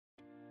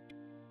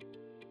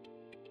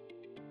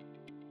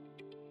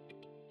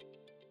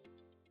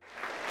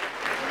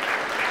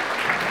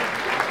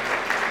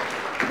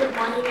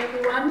morning,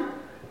 everyone.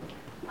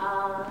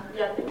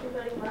 Thank you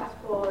very much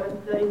for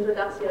the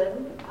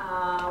introduction.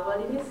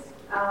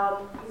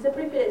 It's a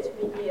privilege to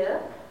be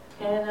here.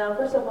 And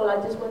first of all, I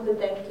just want to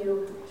thank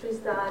you,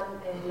 Tristan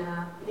and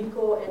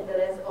Nico and the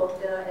rest of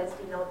the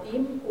SDNOW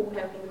team who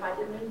have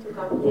invited me to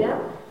come here.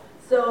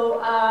 So,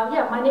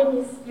 my name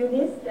is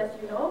Eunice, as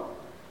you know.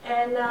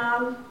 And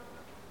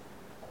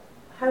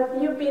have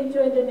you been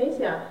to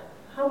Indonesia?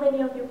 How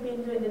many of you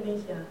been to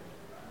Indonesia?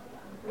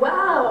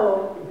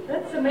 Wow,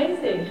 that's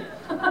amazing.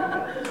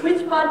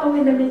 Which part of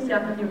Indonesia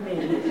have you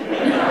been?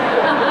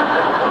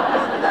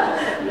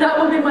 That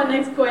will be my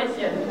next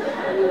question.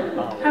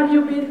 Have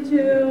you been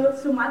to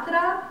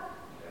Sumatra?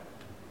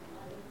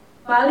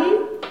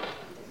 Bali?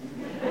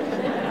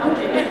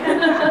 Okay.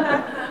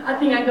 I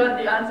think I got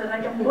the answer.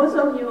 Like most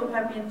of you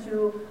have been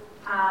to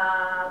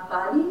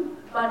Bali,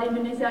 but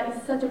Indonesia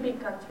is such a big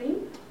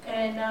country,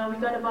 and we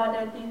got about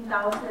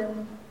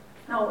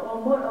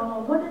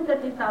more than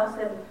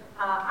 30,000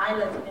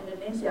 islands in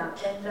Indonesia,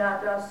 and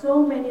there are so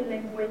many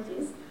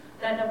languages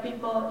that the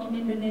people in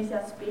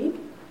Indonesia speak.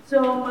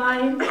 So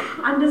my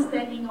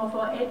understanding of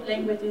 8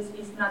 languages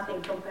is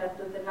nothing compared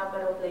to the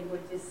number of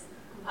languages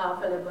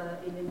available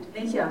in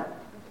Indonesia.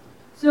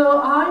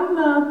 So I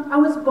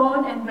was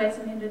born and raised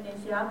in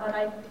Indonesia, but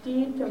I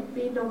did a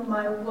bit of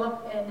my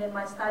work and then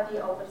my study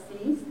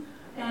overseas.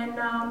 And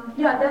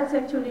that's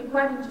actually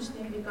quite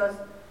interesting because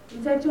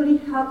it actually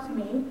helps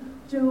me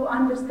to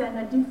understand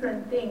a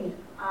different thing.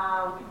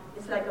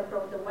 It's like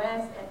from the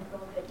West and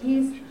from the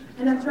East,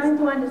 and I'm trying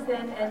to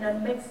understand and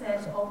then make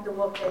sense of the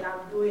work that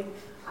I'm doing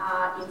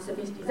in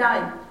service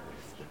design.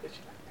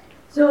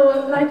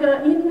 So like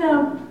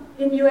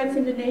in UX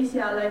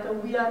Indonesia,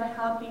 we are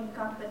helping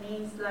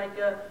companies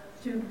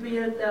to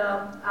build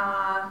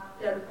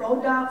their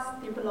products,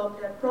 develop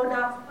their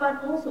products,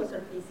 but also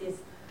services.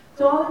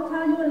 So I'll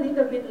tell you a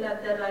little bit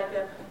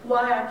later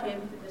why I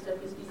came to the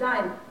service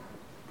design.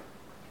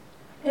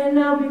 And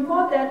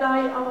before that,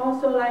 I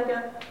also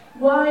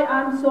why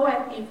I'm so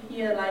active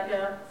here.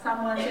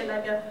 Someone said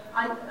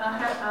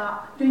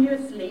do you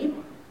sleep?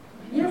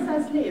 Yes, I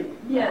sleep.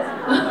 Yes.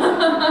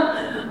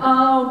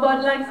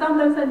 But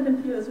sometimes I'm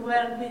confused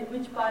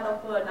which part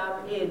of world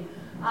I'm in.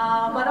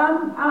 But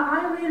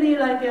I really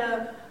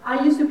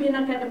I used to be in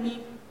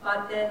academic,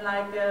 but then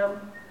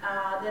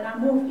then I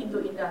moved into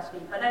industry.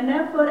 But I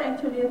never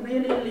actually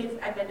really leave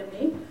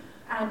academic.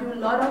 I do a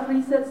lot of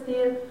research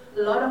still,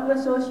 a lot of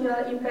social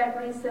impact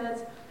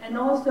research, and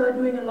also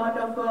doing a lot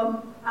of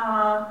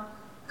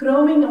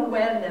growing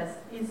awareness.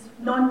 It's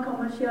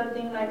non-commercial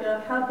thing,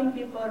 helping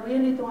people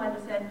really to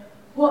understand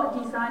what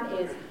design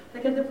is.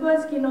 The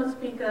first keynote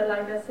speaker,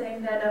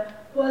 saying that,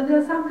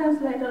 there's sometimes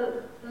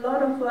a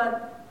lot of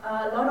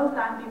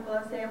time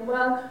people say,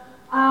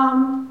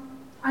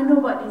 I know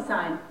about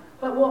design,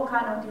 but what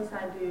kind of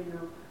design do you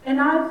know?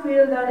 And I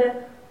feel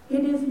that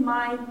it is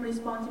my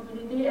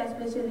responsibility,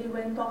 especially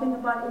when talking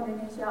about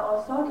Indonesia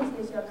or Southeast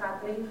Asia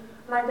country,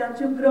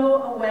 to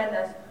grow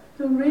awareness,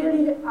 to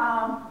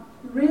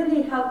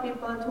really help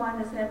people to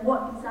understand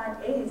what design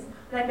is,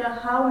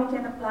 how we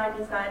can apply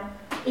design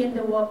in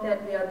the work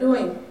that we are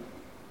doing.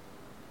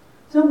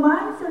 So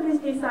my service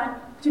design,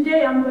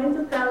 today I'm going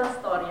to tell a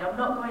story. I'm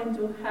not going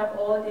to have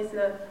all these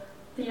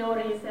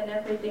theories and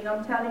everything.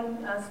 I'm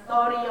telling a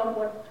story of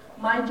what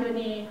my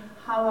journey,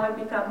 how I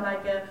become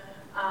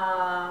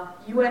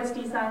UX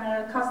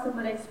designer,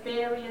 customer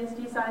experience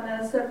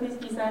designer, service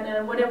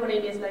designer, whatever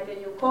it is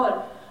you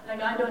call.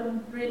 I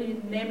don't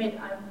really name it.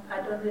 I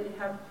don't really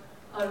have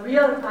a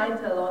real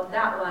title on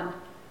that one.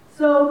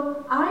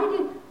 So I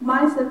did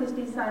my service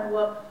design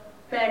work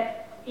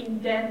back in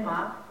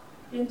Denmark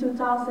in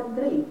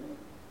 2003.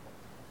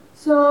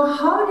 So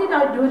how did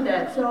I do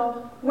that?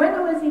 So when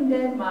I was in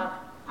Denmark,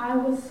 I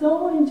was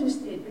so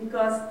interested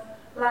because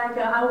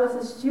I was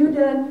a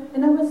student,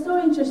 and I was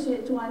so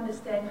interested to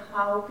understand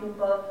how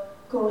people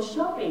go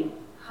shopping,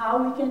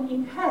 how we can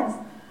enhance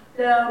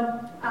the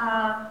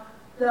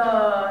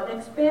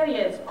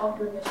experience of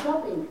doing the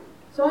shopping.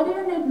 So I did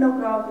an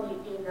ethnography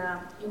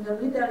in the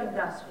retail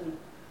industry.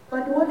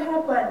 But what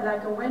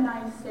happened, when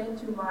I said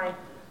to my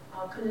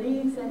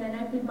colleagues and then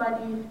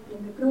everybody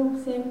in the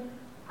group saying,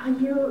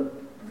 you're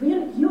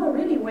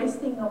really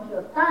wasting of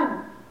your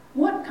time.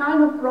 What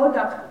kind of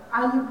product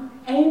are you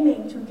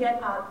aiming to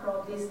get out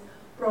from this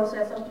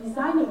process of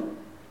designing?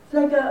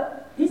 It's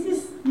this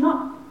is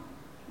not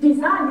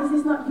design, this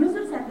is not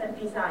user-centered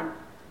design.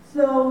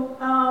 So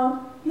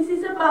this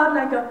is about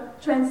a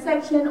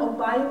transaction of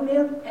buying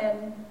milk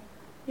and,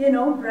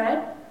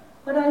 bread.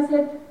 But I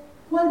said,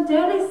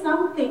 there is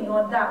something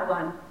on that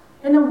one.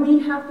 And then we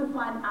have to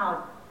find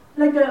out.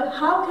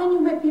 How can you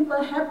make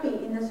people happy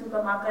in the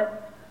supermarket?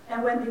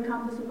 And when they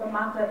come to the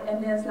supermarket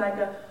and there's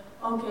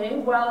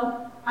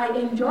I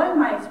enjoy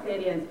my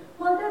experience.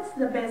 That's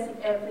the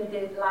basic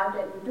everyday life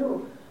that you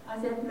do.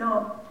 I said,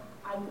 no,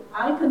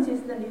 I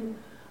consistently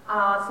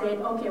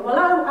said,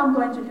 I'm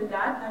going to do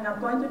that, and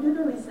I'm going to do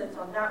the research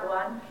on that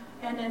one,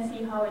 and then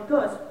see how it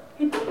goes.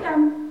 It took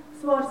time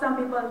for some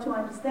people to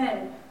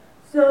understand.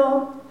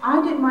 So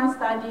I did my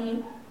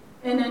study,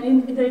 And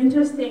then the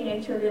interesting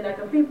actually,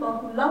 like people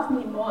who love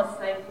me most,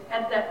 like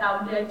at that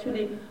time, they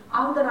actually,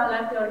 after I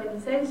left the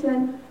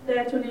organization, they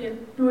actually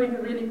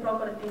doing really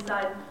proper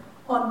design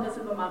on the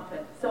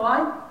supermarket. So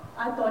I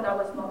thought I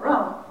was not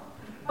wrong.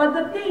 But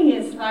the thing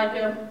is,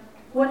 like,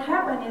 what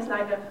happened is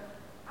like,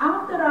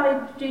 after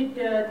I did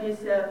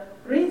this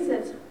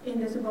research in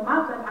the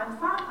supermarket, I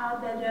found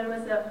out that there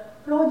was a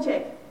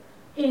project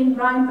in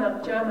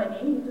Rheinberg,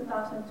 Germany, in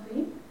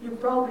 2003. You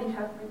probably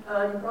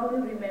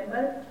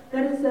remember.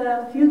 There is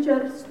a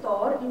future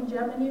store in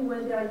Germany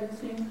where they are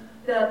using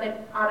the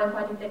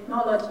RFID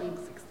technology.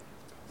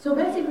 So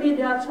basically,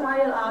 they are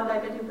trial out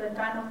like a different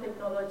kind of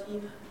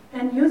technology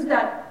and use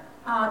that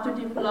to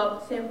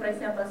develop, say, for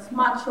example,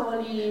 smart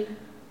trolley,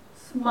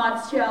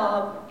 smart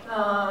shelf,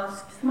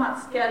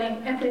 smart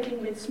scaling,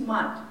 everything with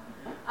smart.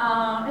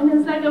 And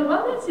it's like,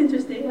 well, that's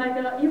interesting. Like,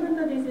 even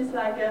though this is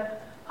like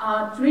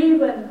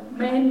driven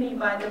mainly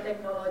by the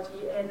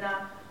technology, and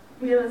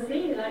we will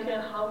see like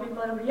how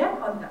people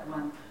react on that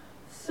one.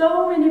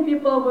 So many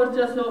people were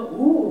just like,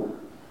 ooh,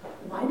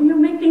 why do you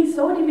make things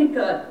so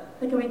difficult?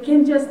 Like, we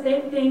can just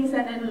take things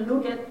and then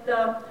look at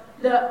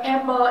the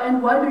apple,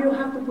 and why do you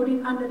have to put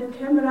it under the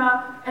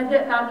camera? At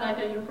that time,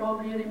 like you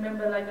probably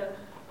remember, like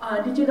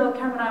a digital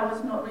camera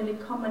was not really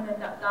common at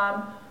that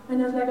time.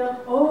 And it's like,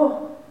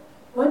 oh,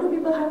 why do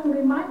people have to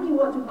remind me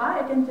what to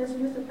buy? I can just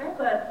use the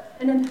paper,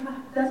 and then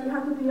does it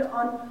have to be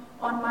on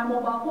my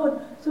mobile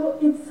phone? So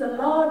it's a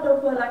lot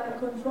of like a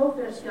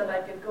controversial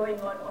like going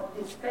on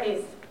this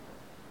space.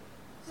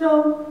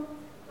 So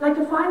like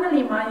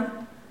finally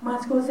my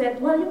school said,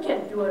 well, you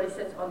can do a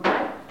research on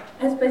that,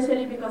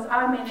 especially because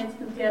I managed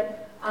to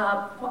get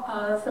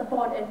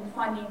support and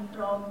funding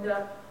from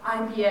the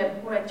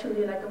IBM, who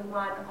actually like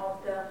one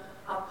of the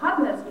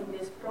partners in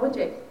this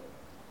project.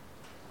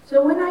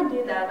 So when I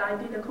did that, I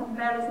did a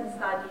comparison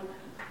study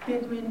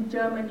between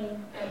Germany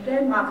and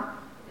Denmark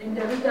in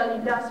the retail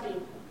industry.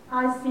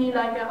 I see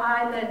like an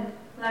island,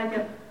 like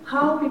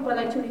how people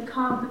actually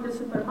come to the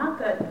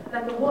supermarket,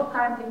 like what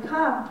time they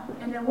come,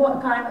 and then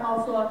what kind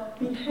of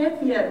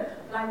behavior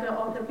like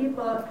of the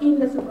people in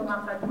the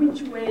supermarket,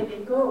 which way they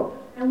go,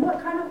 and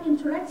what kind of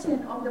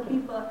interaction of the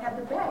people at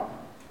the back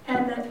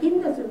and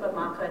in the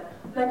supermarket,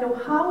 like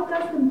how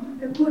does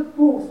the good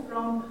moves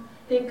from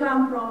they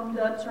come from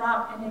the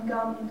truck and then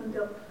come into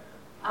the,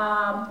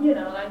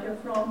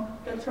 from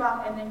the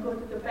truck and then go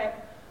to the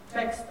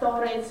back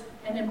storage,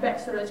 and then back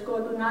storage go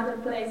to another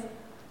place.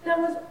 That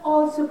was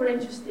all super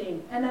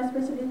interesting, and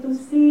especially to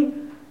see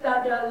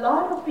that there are a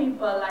lot of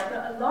people, like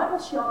a lot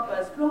of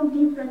shoppers from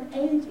different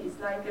ages,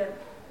 like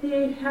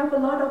they have a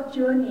lot of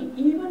journey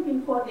even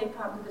before they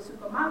come to the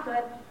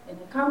supermarket, and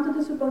they come to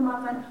the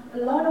supermarket, a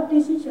lot of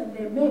decisions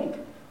they make,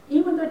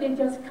 even though they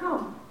just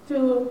come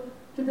to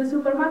the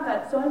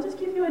supermarket. So I'll just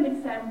give you an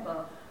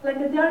example. Like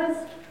there is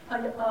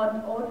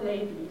an old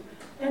lady,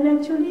 and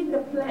actually the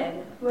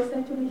plan was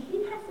actually,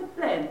 he has a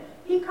plan.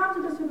 He comes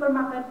to the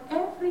supermarket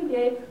every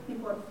day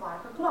before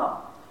 5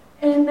 o'clock.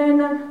 And then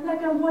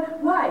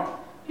why?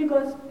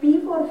 Because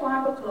before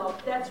 5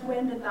 o'clock, that's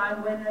when the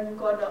time when you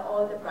got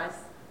all the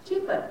price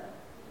cheaper.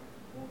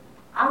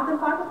 After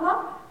 5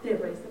 o'clock, they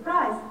raise the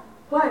price.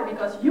 Why?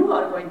 Because you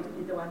are going to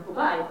be the one who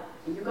buy,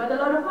 and you got a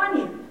lot of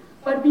money.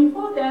 But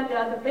before that, there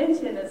are the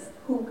pensioners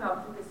who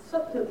come to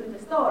the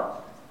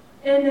store.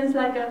 And it's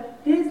like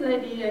this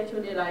lady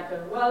actually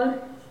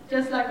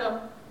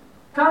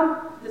come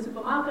to the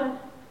supermarket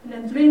and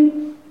then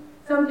drink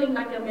something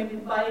like maybe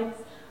buy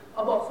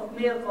a box of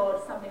milk or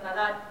something like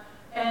that.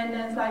 And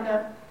it's like,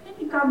 then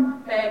you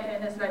come back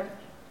and it's like,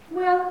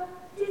 well,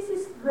 this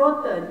is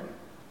rotten.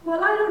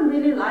 Well, I don't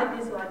really like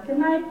this one.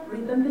 Can I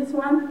return this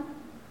one?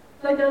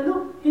 Like,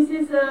 look, this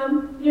is,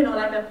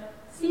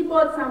 she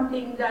bought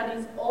something that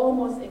is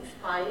almost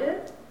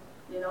expired,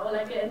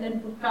 and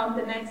then come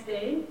the next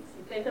day,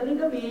 she take a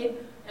little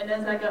bit, and then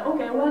it's like,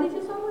 okay, well, this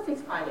is almost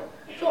expired.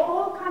 So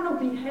all kind of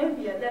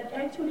behavior that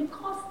actually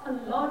costs a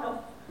lot of,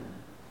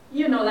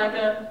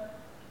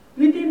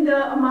 within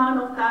the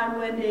amount of time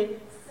when they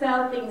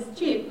sell things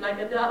cheap,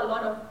 there are a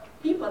lot of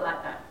people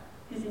like that.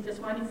 This is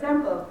just one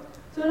example.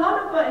 So a lot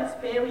of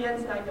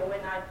experience,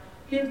 when I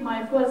did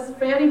my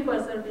very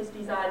first service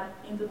design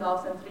in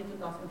 2003,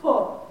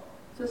 2004.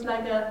 So it's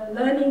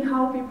learning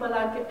how people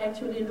are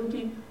actually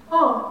looking,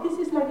 oh, this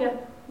is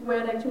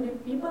where actually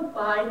people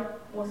buy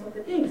most of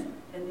the things.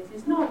 And this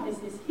is not, this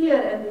is here,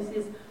 and this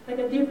is a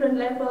different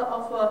level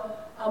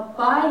of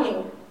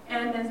buying.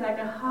 And it's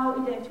how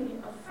it actually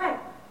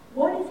affects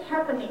what is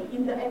happening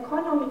in the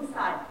economic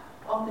side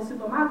of the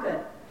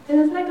supermarket. And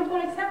it's for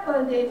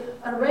example, they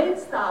arrange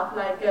stuff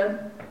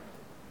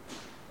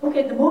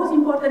okay, the most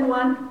important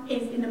one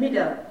is in the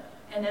middle.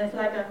 And then it's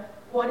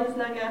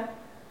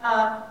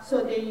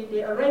so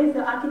they arrange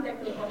the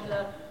architecture of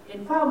the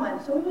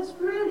environment. So it was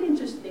really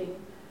interesting.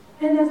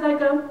 And it's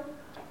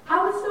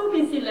I was so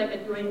busy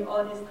doing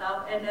all this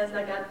stuff, and there's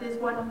this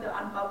one of the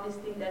unpublished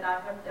thing that I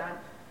have done.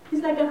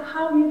 It's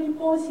how we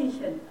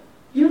reposition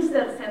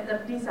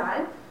user-centered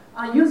design,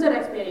 user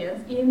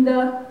experience in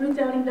the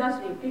retail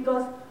industry,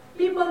 because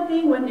people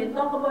think when they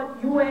talk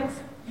about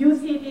UX,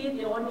 UCD,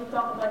 they only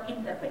talk about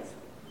interface.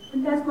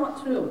 And that's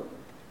not true.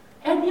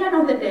 At the end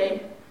of the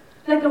day,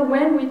 like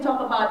when we talk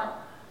about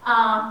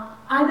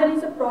either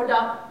it's a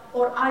product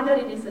or either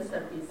it is a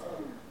service,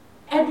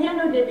 at the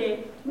end of the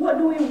day, what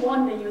do we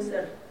want the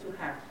user to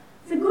have?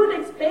 It's a good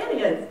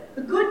experience,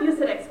 a good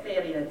user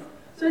experience.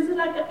 So it's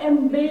like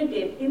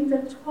embedded,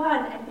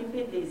 intertwined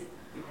activities.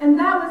 And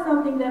that was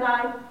something that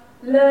I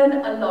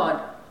learned a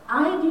lot.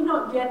 I did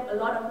not get a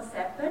lot of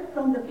acceptance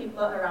from the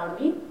people around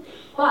me,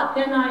 but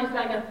then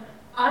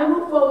I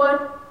move forward,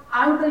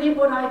 I believe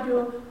what I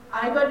do,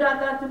 I got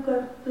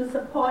data to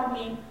support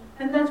me,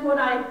 and that's what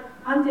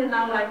until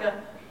now,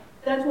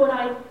 that's what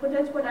I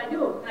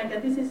do.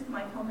 This is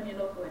my company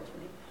logo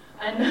actually.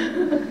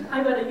 And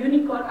I got a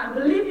unicorn. I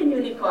believe in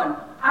unicorn.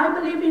 I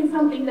believe in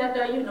something that,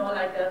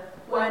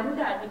 why do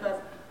that? Because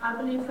I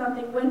believe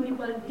something when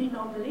people did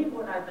not believe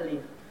what I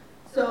believe.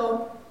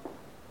 So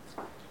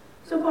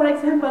for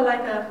example,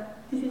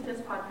 this is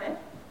just fun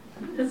fact.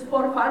 Just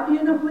for fun, do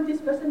you know who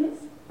this person is?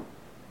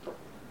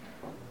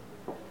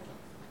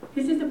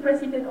 This is the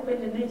president of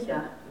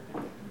Indonesia.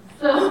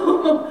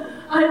 So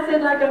I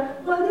said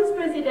well, this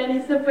president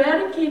is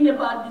very keen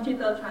about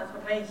digital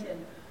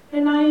transformation.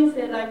 And I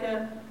said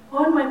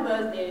on my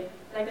birthday,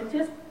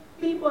 just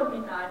before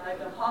midnight,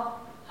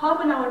 half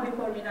an hour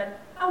before midnight,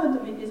 I want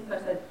to meet this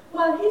person.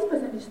 Well, his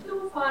person is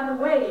too far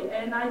away,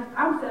 and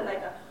I'm still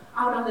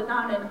out of the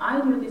town, and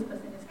I knew this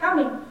person is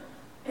coming.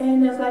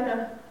 And it's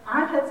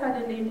I had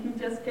suddenly, he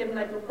just came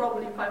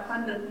probably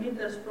 500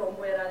 meters from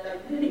where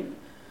I live.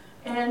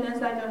 And it's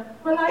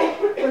well, I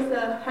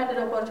had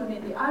an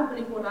opportunity. I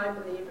believe what I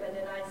believe, and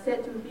then I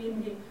said to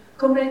him, he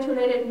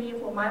congratulated me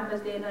for my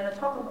birthday, and I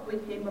talked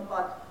with him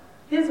about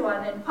this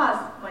one and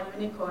passed my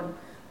unicorn.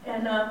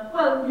 And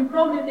well, you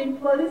probably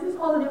think, well, this is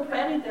all your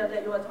fairy tale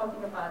that you are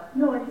talking about.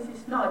 No, this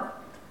is not.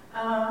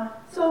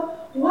 So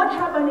what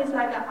happened is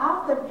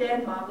after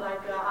Denmark,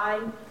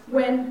 I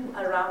went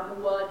around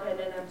the world, and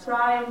then I'm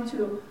trying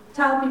to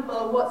tell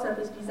people what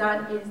service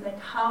design is,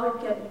 how it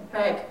can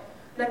impact.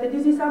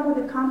 This is some of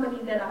the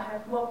companies that I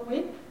have worked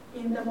with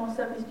in the more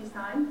service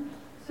design.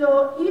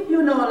 So if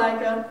you know,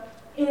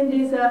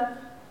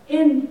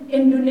 in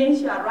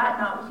Indonesia right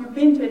now, if you've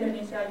been to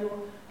Indonesia,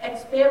 you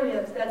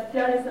experience that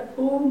there is a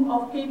boom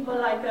of people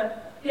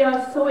they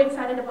are so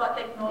excited about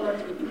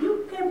technology. If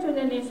you came to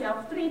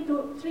Indonesia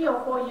 3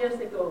 or 4 years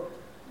ago,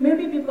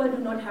 maybe people do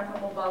not have a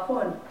mobile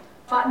phone.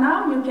 But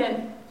now you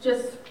can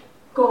just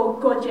go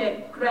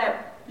Gojek, Grab,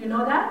 you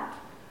know that?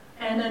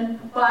 And then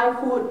buy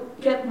food,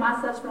 get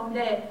massage from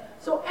there.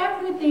 So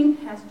everything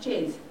has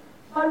changed.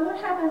 But what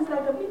happens,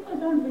 people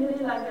don't really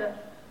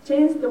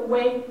change the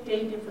way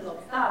they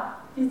develop stuff.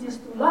 This is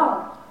too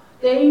long.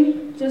 They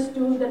just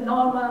do the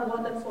normal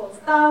waterfall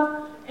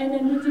stuff, and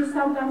then which is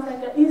sometimes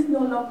is no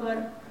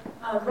longer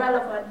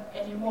relevant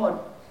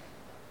anymore.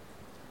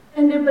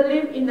 And they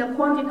believe in the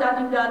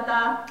quantitative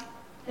data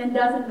and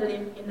doesn't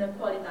believe in the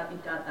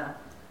qualitative data.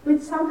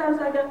 Which sometimes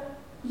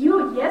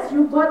you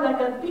got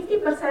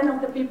 50%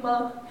 of the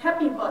people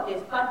happy about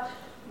this, but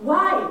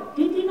why?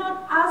 They did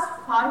not ask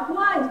 5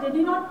 whys. They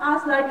did not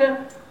ask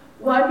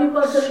why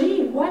people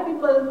believe, why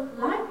people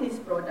like this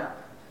product.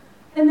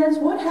 And that's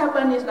what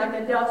happened is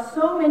there are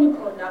so many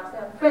products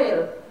that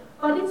fail.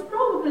 But it's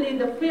probably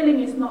the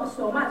feeling is not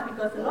so much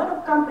because a lot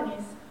of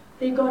companies,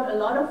 they got a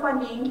lot of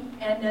funding,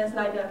 and there's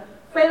a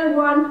failed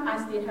one, I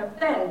still have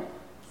 10.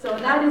 So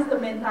that is the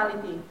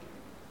mentality.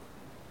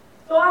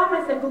 So I'm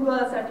as a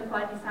Google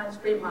Certified Design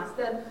Sprint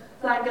Master.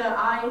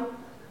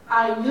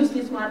 I use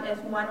this one as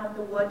one of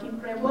the working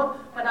framework,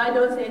 but I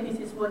don't say this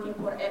is working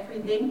for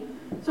everything.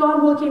 So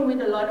I'm working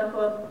with a lot of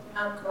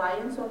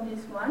clients on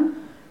this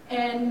one.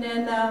 And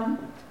then,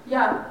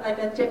 Jack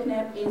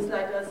Knapp is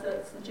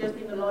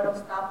suggesting a lot of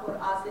stuff for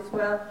us as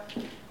well.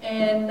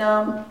 And,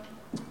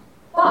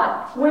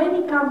 but when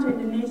it comes to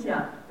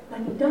Indonesia,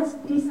 does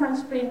Design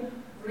Sprint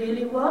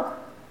really work?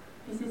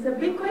 This is a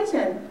big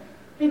question.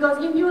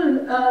 Because if you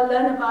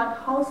learn about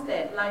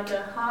Halstead,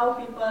 how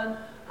people,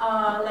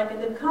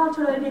 the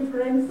cultural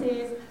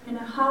differences, and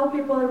how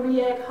people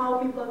react, how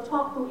people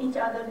talk to each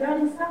other,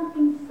 that is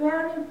something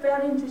very,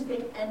 very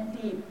interesting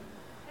and deep.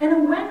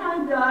 And when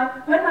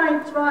I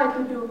try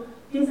to do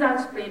Design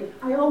Sprint,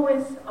 I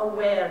always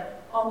aware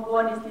of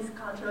what is these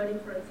cultural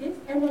differences,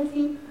 and I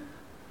see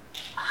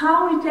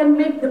how we can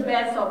make the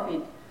best of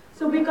it.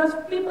 So because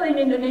people in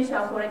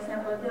Indonesia, for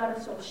example, they are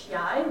so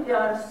shy, they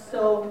are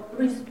so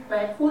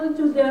respectful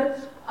to their,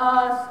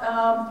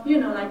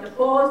 the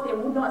boss, they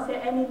would not say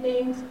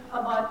anything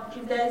about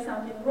if there is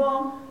something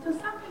wrong. So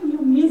sometimes you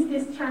miss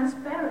this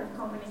transparent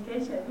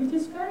communication, which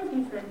is very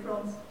different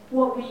from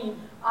what we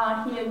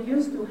are here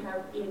used to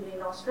have in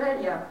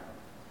Australia.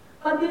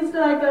 But it's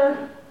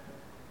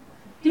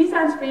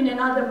Design Sprint and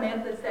other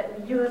methods that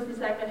we use is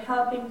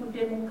helping to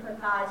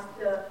democratize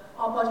the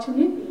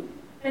opportunity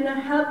and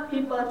help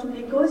people to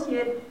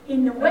negotiate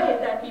in a way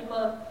that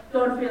people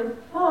don't feel,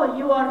 oh,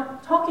 you are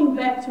talking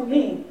back to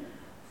me.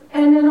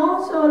 And then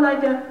also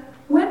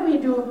when we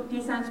do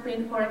Design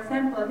Sprint, for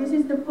example, this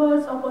is the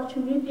first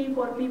opportunity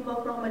for people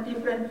from a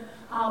different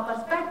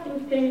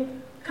perspective.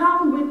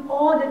 come with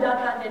all the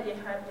data that they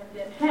have in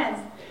their hands,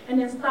 and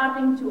then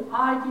starting to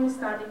argue,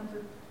 starting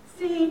to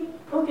see,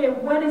 okay,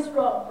 what is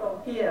wrong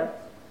from here?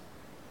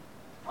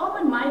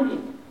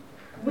 Open-minded.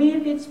 We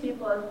teach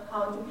people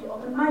how to be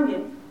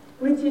open-minded,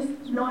 which is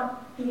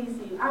not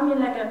easy. I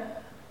mean,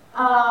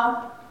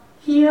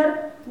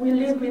 here we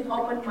live with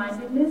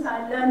open-mindedness.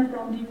 I learned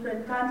from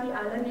different countries.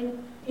 I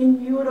learned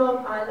in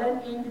Europe, I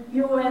learned in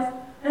US,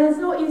 and it's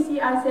so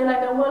easy. I say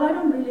well, I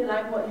don't really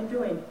like what you're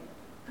doing.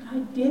 But I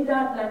did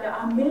that,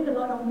 I made a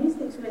lot of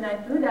mistakes when I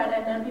do that,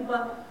 and then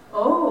people,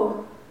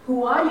 oh,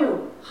 who are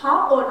you?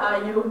 How old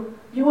are you?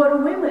 You are a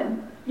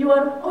woman. You're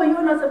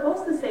not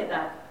supposed to say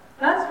that.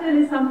 That's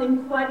really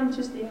something quite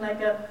interesting,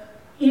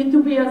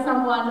 to be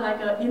someone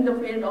in the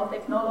field of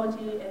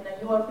technology, and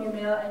you are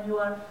female, and you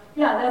are,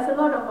 there's a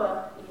lot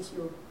of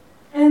issue.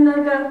 And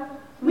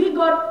we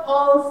got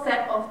all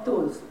set of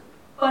tools,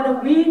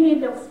 but we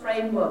need a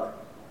framework.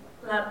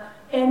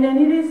 And then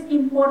it is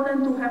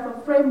important to have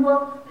a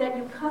framework that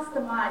you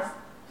customize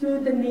to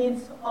the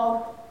needs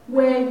of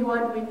where you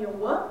are doing your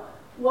work,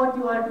 what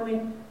you are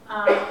doing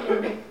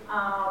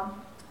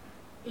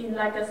in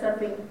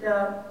serving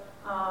the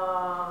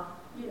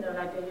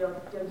your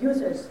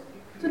users.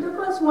 So the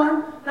first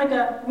one,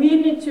 we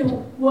need to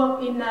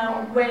work in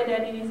a way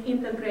that it is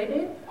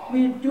integrated.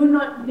 We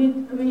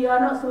are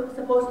not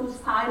supposed to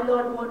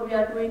silo what we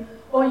are doing,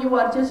 or you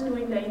are just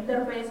doing the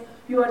interface,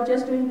 you are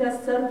just doing the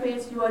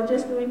surface, you are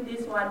just doing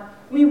this one.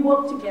 We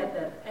work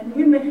together, and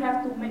we may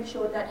have to make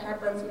sure that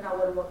happens in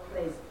our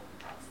workplace.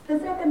 The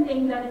second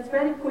thing that is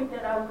very quick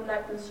that I would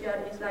like to share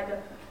is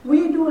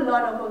we do a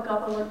lot of a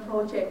government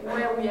project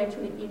where we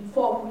actually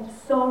involve with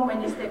so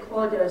many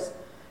stakeholders.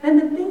 And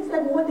the things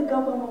that what the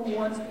government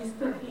wants is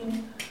to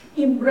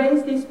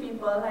embrace these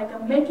people,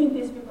 making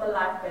these people's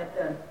life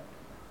better.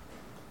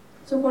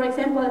 So for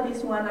example,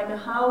 this one,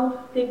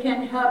 how they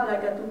can help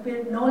to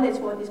build knowledge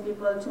for these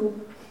people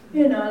to,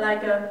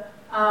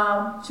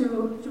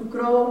 to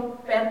grow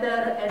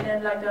better, and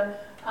then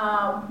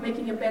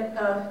making a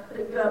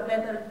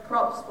better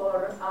crops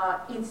for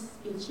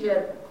each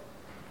year.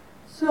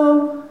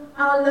 So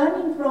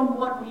learning from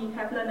what we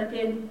have learned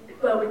again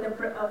with the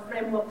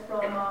framework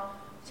from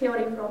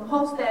theory from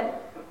Hofstede,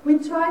 we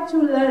try to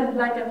learn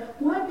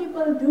why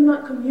people do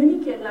not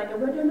communicate, why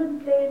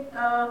don't they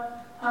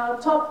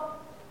talk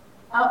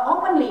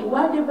openly,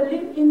 why they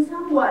believe in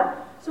someone.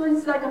 So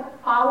it's a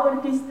power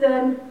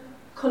distance,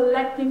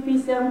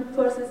 collectivism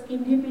versus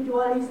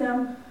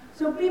individualism.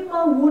 So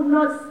people will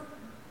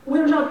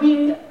not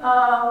be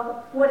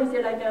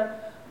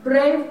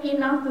brave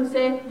enough to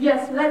say,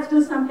 yes, let's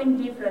do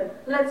something different,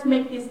 let's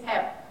make this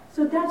app.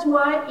 So that's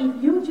why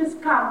if you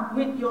just come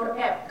with your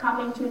app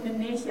coming to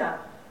Indonesia,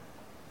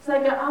 it's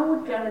I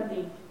would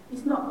guarantee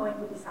it's not going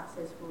to be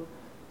successful.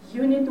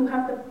 You need to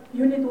have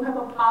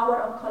a power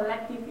of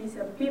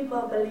collectivism.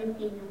 People believe in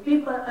you,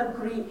 people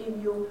agree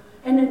in you,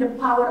 and then the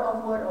power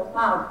of word of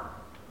mouth.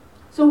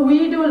 So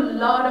we do a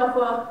lot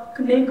of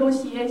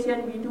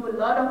negotiation, we do a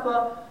lot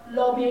of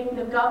lobbying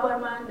the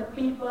government, the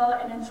people,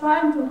 and then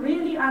trying to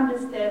really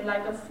understand,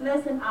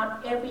 fleshing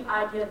out every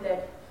idea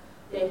that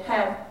they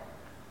have.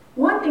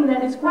 One thing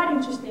that is quite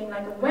interesting,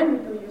 when we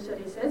do user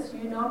research,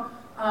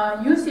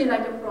 you see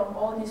from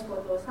all these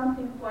photos,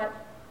 something quite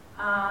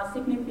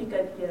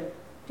significant here.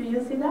 Do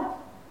you see that?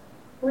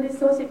 What is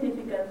so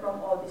significant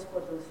from all these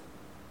photos?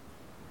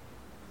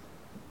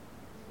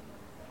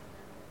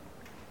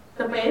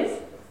 The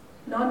face?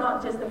 No,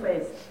 not just the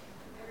face.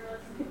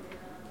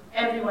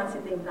 Everyone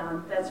sitting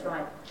down, that's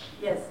right.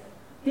 Yes.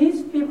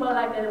 These people,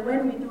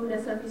 when we do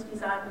the service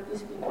design with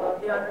these people,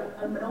 they are,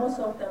 most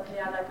of them, they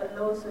are a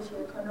low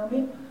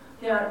socioeconomic.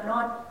 They are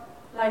not,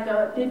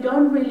 they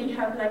don't really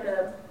have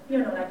a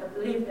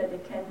belief that they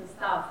can be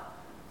staff.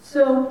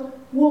 So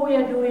what we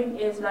are doing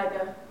is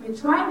we're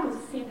trying to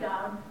sit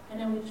down, and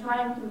then we're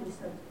trying to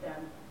listen to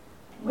them.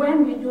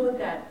 When we do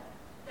that,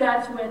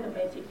 that's where the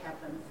magic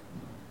happens.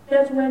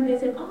 That's when they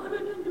say, oh,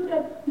 don't do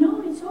that.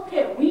 No, it's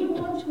okay. We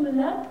want to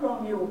learn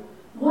from you.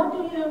 What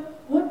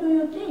do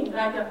you think?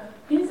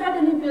 He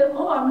suddenly feel,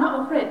 oh, I'm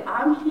not afraid.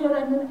 I'm here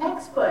as an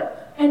expert,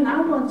 and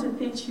I want to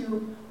teach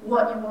you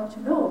what you want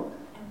to know.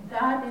 And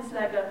that is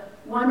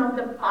one of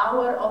the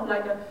power of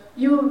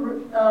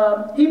you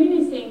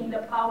diminishing the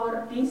power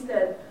of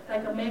distance,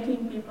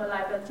 making people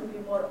to be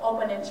more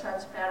open and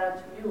transparent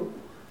to you.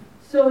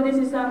 So this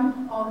is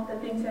some of the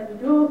things that we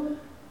do.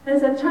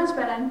 There's a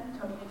transparent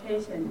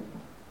communication.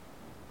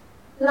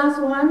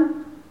 Last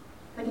one,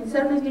 in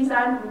service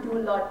design, we do a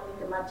lot with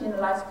the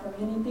marginalized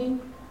community.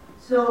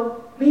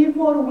 So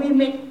before we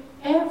make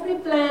every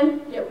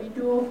plan that we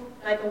do,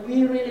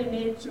 we really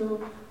need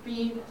to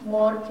be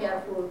more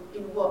careful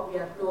in what we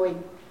are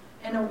doing.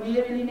 And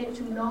we really need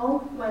to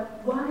know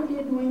why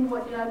they're doing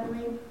what they are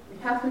doing. We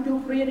have to do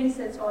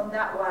pre-research on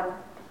that one.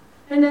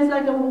 And then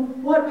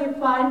what we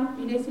find,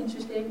 it is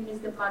interesting,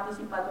 is the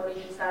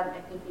participatory design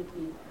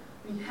activity.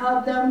 We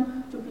help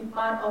them to be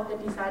part of the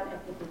design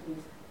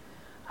activities.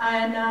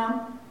 And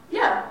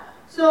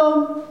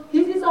so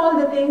this is all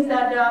the things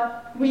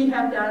that we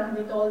have done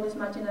with all this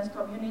marginalized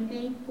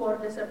community for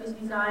the service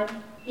design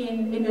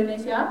in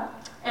Indonesia,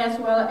 as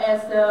well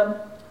as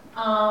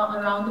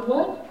around the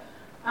world.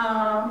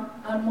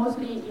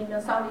 Mostly in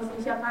the Southeast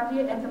Asia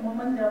country at the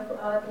moment,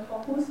 the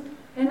focus.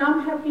 And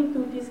I'm happy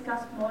to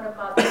discuss more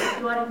about it. If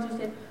you are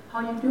interested how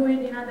you do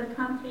it in other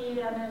countries,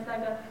 and it's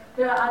like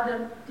there are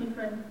other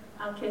different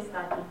case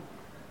studies.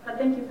 But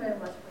thank you very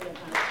much for your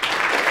time.